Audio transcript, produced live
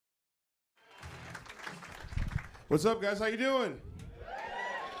What's up, guys? How you doing?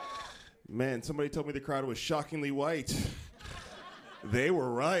 Man, somebody told me the crowd was shockingly white. They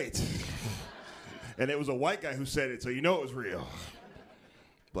were right. And it was a white guy who said it, so you know it was real.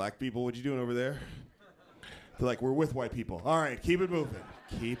 Black people, what you doing over there? They're like, we're with white people. All right, keep it moving.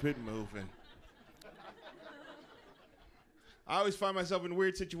 Keep it moving. I always find myself in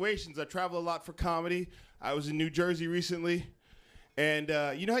weird situations. I travel a lot for comedy. I was in New Jersey recently. And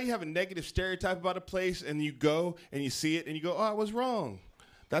you know how you have a negative stereotype about a place and you go and you see it and you go, oh, I was wrong.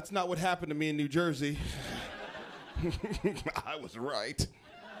 That's not what happened to me in New Jersey. I was right.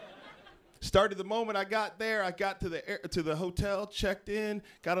 Started the moment I got there. I got to the hotel, checked in,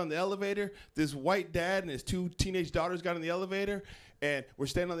 got on the elevator. This white dad and his two teenage daughters got on the elevator, and we're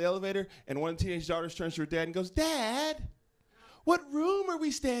standing on the elevator, and one of the teenage daughters turns to her dad and goes, Dad, what room are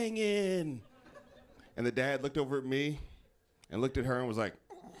we staying in? And the dad looked over at me and looked at her and was like,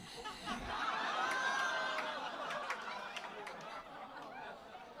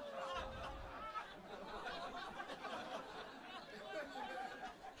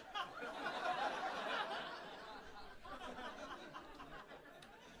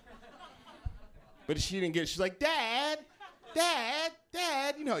 but she didn't get it. She's like, Dad, Dad,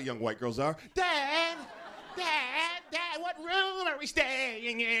 Dad. You know how young white girls are. Dad, Dad, Dad, what room are we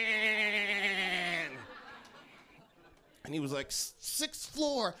staying in? And he was like, sixth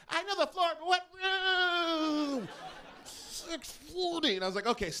floor. I know the floor, but what room? 640. And I was like,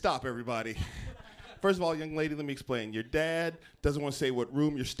 okay, stop, everybody. First of all, young lady, let me explain. Your dad doesn't want to say what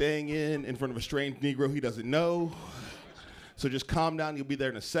room you're staying in front of a strange Negro he doesn't know. So just calm down. You'll be there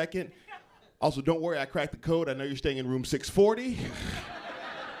in a second. Also, don't worry, I cracked the code. I know you're staying in room 640.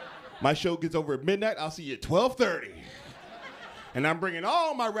 My show gets over at midnight. I'll see you at 12:30. And I'm bringing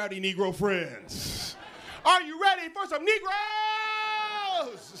all my rowdy Negro friends. Are you ready for some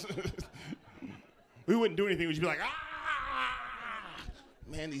Negroes? We wouldn't do anything. We'd just be like, ah!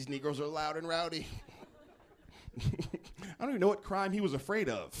 Man, these Negroes are loud and rowdy. I don't even know what crime he was afraid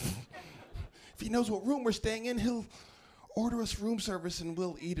of. If he knows what room we're staying in, he'll order us room service and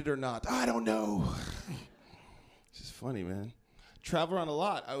we'll eat it or not. I don't know. It's just funny, man. Travel around a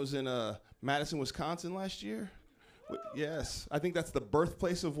lot. I was in Madison, Wisconsin last year. Yes, I think that's the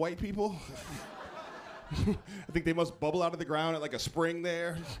birthplace of white people. I think they must bubble out of the ground at like a spring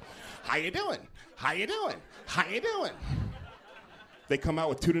there. How you doing? How you doing? How you doing? They come out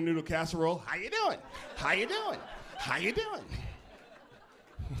with tuna noodle casserole. How you doing? How you doing? How you doing?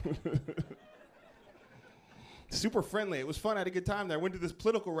 Super friendly. It was fun. I had a good time there. I went to this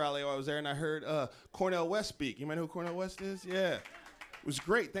political rally while I was there, and I heard Cornel West speak. You might know who Cornel West is? Yeah. It was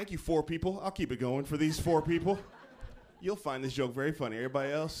great. Thank you, 4 people. I'll keep it going for these 4 people. You'll find this joke very funny.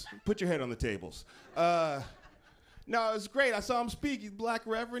 Everybody else, put your head on the tables. No, it was great. I saw him speak. He's a black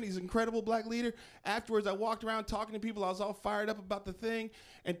reverend. He's an incredible black leader. Afterwards, I walked around talking to people. I was all fired up about the thing,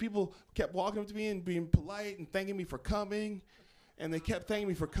 and people kept walking up to me and being polite and thanking me for coming, and they kept thanking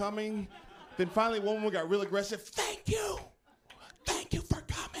me for coming. Then finally, one woman got real aggressive. Thank you. Thank you for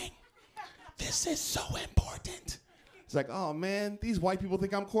coming. This is so important. It's like, oh, man, these white people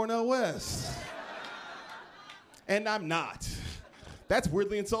think I'm Cornel West. And I'm not. That's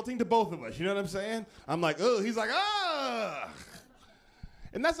weirdly insulting to both of us. You know what I'm saying? I'm like, oh, he's like, ah.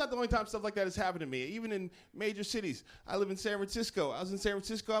 And that's not the only time stuff like that has happened to me. Even in major cities. I live in San Francisco. I was in San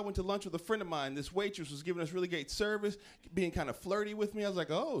Francisco. I went to lunch with a friend of mine. This waitress was giving us really great service, being kind of flirty with me. I was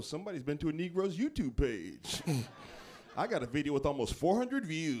like, oh, somebody's been to a Negro's YouTube page. I got a video with almost 400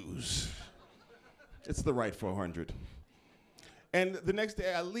 views. It's the right 400. And the next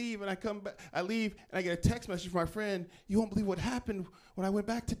day I leave and I come back, I leave and I get a text message from my friend. You won't believe what happened when I went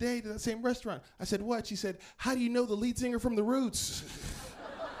back today to that same restaurant. I said, what? She said, how do you know the lead singer from The Roots?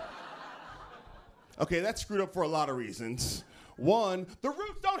 Okay, that's screwed up for a lot of reasons. One, The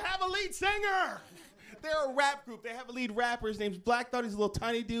Roots don't have a lead singer. They're a rap group. They have a lead rapper. His name's Black Thought. He's a little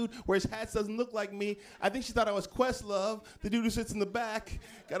tiny dude. Wears hats, doesn't look like me. I think she thought I was Questlove, the dude who sits in the back.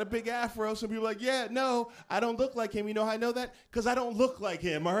 Got a big afro. Some people are like, yeah, no, I don't look like him. You know how I know that? Because I don't look like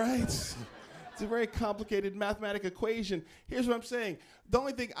him, all right? It's a very complicated mathematical equation. Here's what I'm saying. The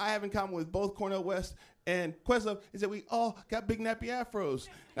only thing I have in common with both Cornel West and Questlove is that we all got big nappy afros.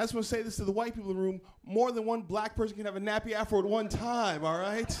 I just want to say this to the white people in the room. More than one black person can have a nappy afro at one time, all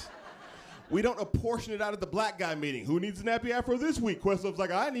right? We don't apportion it out at the black guy meeting. Who needs a nappy afro this week? Questlove's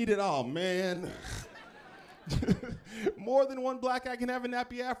like, I need it all, man. More than one black guy can have a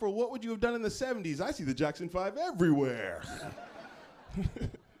nappy afro. What would you have done in the 70s? I see the Jackson 5 everywhere.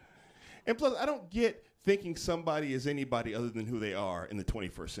 And plus, I don't get thinking somebody is anybody other than who they are in the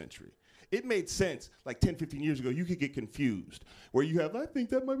 21st century. It made sense like 10, 15 years ago. You could get confused where you have, I think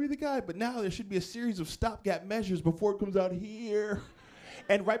that might be the guy, but now there should be a series of stopgap measures before it comes out here.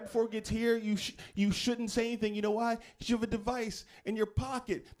 And right before it gets here, you shouldn't say anything. You know why? Because you have a device in your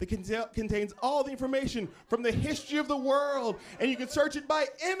pocket that contains all the information from the history of the world, and you can search it by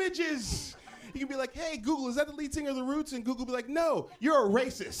images. You can be like, hey, Google, is that the lead singer of The Roots? And Google will be like, no, you're a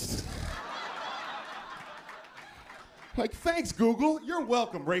racist. Like, thanks, Google. You're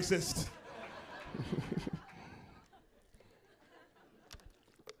welcome, racist.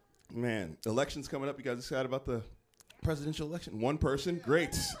 Man, election's coming up. You guys excited about the presidential election? One person,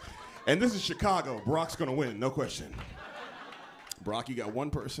 great. And this is Chicago. Barack's gonna win, no question. Barack, you got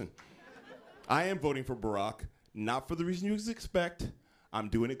one person. I am voting for Barack, not for the reason you expect. I'm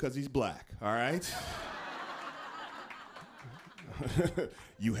doing it because he's black, all right?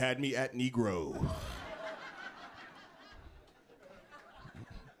 You had me at Negro.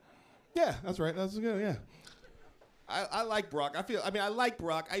 Yeah, that's right. That's good. Yeah, I like Barack. I like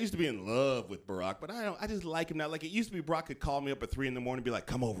Barack. I used to be in love with Barack, but I just like him now. Like it used to be, Barack could call me up at 3 a.m. and be like,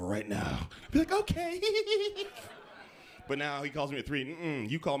 "Come over right now." I'd be like, "Okay." But now he calls me at 3.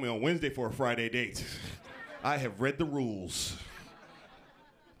 You call me on Wednesday for a Friday date. I have read the rules.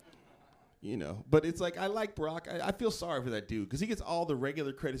 You know, but it's like I like Barack. I feel sorry for that dude because he gets all the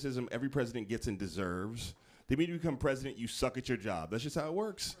regular criticism every president gets and deserves. The minute you become president, you suck at your job. That's just how it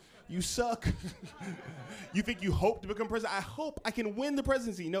works. You suck. You think you hope to become president? I hope I can win the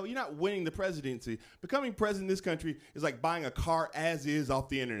presidency. No, you're not winning the presidency. Becoming president in this country is like buying a car as is off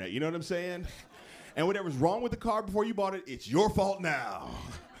the internet. You know what I'm saying? And whatever's wrong with the car before you bought it, it's your fault now.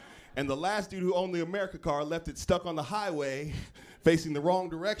 And the last dude who owned the America car left it stuck on the highway facing the wrong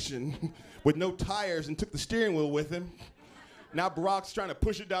direction with no tires and took the steering wheel with him. Now Barack's trying to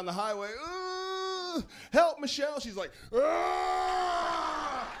push it down the highway. Help, Michelle. She's like,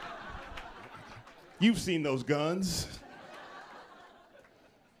 You've seen those guns.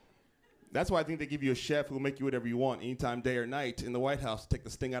 That's why I think they give you a chef who will make you whatever you want anytime, day or night, in the White House to take the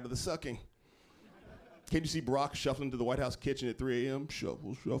sting out of the sucking. Can't you see Barack shuffling to the White House kitchen at 3 a.m.?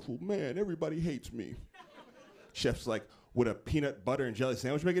 Shuffle, shuffle. Man, everybody hates me. Chef's like, would a peanut butter and jelly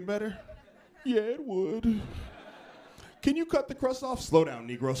sandwich make it better? Yeah, it would. Can you cut the crust off? Slow down,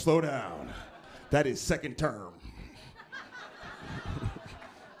 Negro, slow down. That is second term.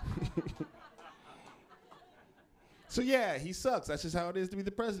 So yeah, he sucks. That's just how it is to be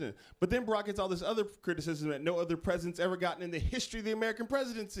the president. But then Barack gets all this other criticism that no other president's ever gotten in the history of the American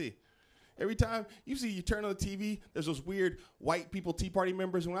presidency. Every time you turn on the TV, there's those weird white people Tea Party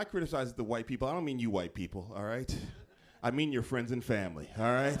members. When I criticize the white people, I don't mean you white people, all right? I mean your friends and family, all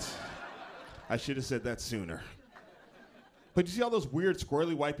right? I should have said that sooner. But you see all those weird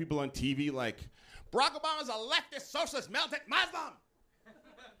squirrely white people on TV like, Barack Obama's a leftist, socialist, militant Muslim.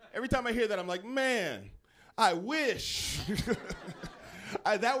 Every time I hear that, I'm like, man, I wish.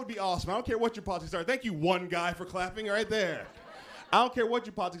 That would be awesome. I don't care what your politics are. Thank you, one guy, for clapping right there. I don't care what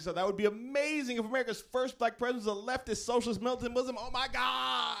your politics are. That would be amazing if America's first black president was a leftist, socialist, militant Muslim. Oh my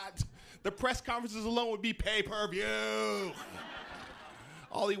God. The press conferences alone would be pay-per-view.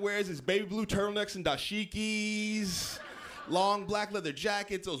 All he wears is baby blue turtlenecks and dashikis, long black leather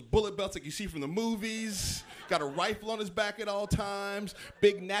jackets, those bullet belts like you see from the movies. Got a rifle on his back at all times,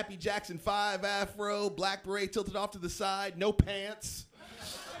 big nappy Jackson 5 afro, black beret tilted off to the side, no pants.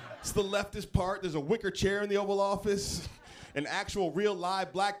 It's the leftist part. There's a wicker chair in the Oval Office, an actual real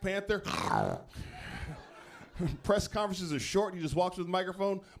live Black Panther. Press conferences are short. He just walks with a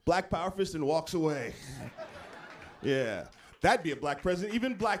microphone, black power fist, and walks away. Yeah, that'd be a black president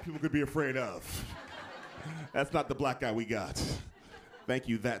even black people could be afraid of. That's not the black guy we got. Thank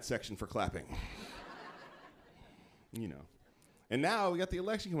you, that section, for clapping. You know. And now we got the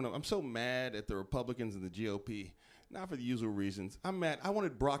election coming up. I'm so mad at the Republicans and the GOP. Not for the usual reasons. I'm mad. I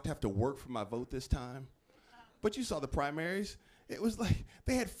wanted Barack to have to work for my vote this time. But you saw the primaries. It was like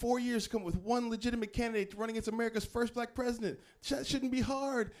they had 4 years to come up with one legitimate candidate to run against America's first black president. That shouldn't be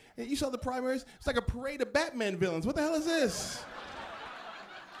hard. And you saw the primaries. It's like a parade of Batman villains. What the hell is this?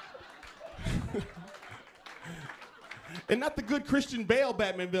 And not the good Christian Bale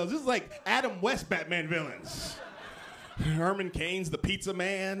Batman villains. This is like Adam West Batman villains. Herman Cain's the Pizza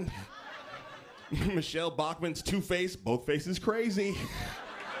Man. Michelle Bachmann's Two-Face, both faces crazy.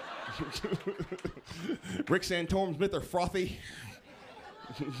 Rick Santorum's Mr. Frothy.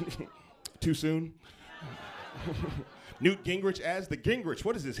 Too soon. Newt Gingrich as the Gingrich.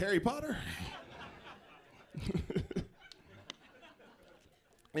 What is this, Harry Potter?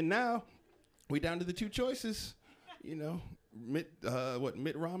 And now, we down to the two choices. You know, Mitt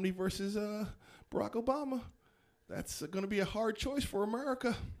Romney versus Barack Obama. That's going to be a hard choice for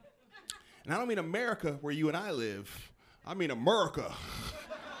America. And I don't mean America, where you and I live. I mean America,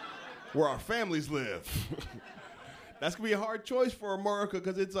 where our families live. That's going to be a hard choice for America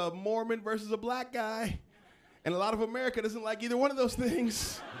because it's a Mormon versus a black guy. And a lot of America doesn't like either one of those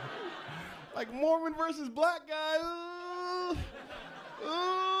things. Like Mormon versus black guy.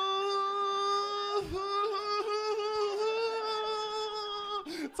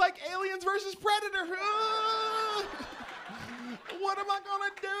 It's like aliens versus predator. What am I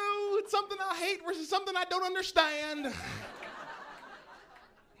gonna do? It's something I hate versus something I don't understand.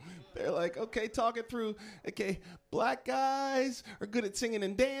 They're like, okay, talk it through. Okay, black guys are good at singing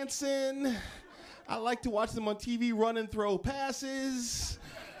and dancing. I like to watch them on TV run and throw passes.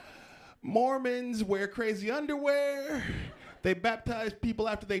 Mormons wear crazy underwear. They baptize people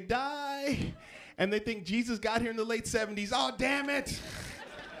after they die. And they think Jesus got here in the late 70s. Oh, damn it.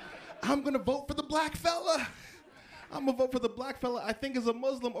 I'm going to vote for the black fella. I'm going to vote for the black fella I think is a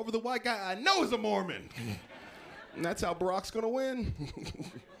Muslim over the white guy I know is a Mormon. And that's how Barack's going to win.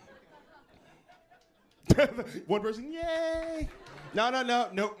 One person, yay.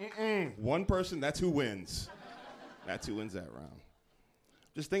 No. One person, that's who wins. That's who wins that round.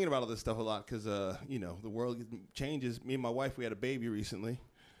 Just thinking about all this stuff a lot because, the world changes. Me and my wife, we had a baby recently.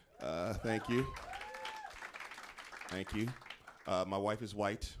 Thank you. Thank you. My wife is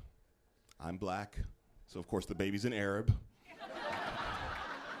white. I'm black. So, of course, the baby's an Arab.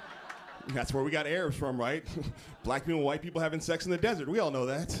 That's where we got Arabs from, right? Black people and white people having sex in the desert. We all know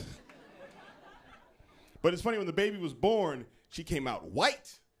that. But it's funny, when the baby was born, she came out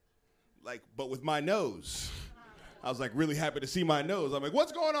white, but with my nose. I was really happy to see my nose. I'm like,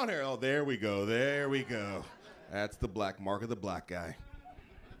 what's going on here? Oh, there we go. That's the black mark of the black guy.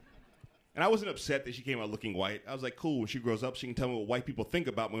 And I wasn't upset that she came out looking white. I was like, cool, when she grows up, she can tell me what white people think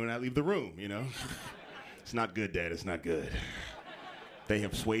about me when I leave the room, It's not good, Dad, it's not good. They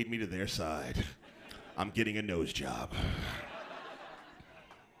have swayed me to their side. I'm getting a nose job.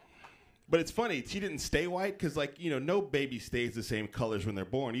 But it's funny, she didn't stay white because, no baby stays the same colors when they're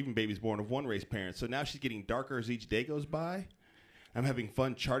born, even babies born of one-race parents. So now she's getting darker as each day goes by. I'm having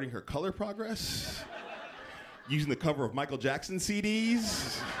fun charting her color progress, using the cover of Michael Jackson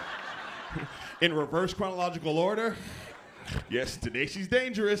CDs in reverse chronological order. Yes, today she's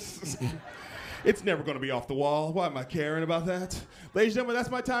dangerous. It's never going to be off the wall. Why am I caring about that? Ladies and gentlemen,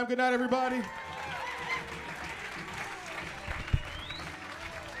 that's my time. Good night, everybody.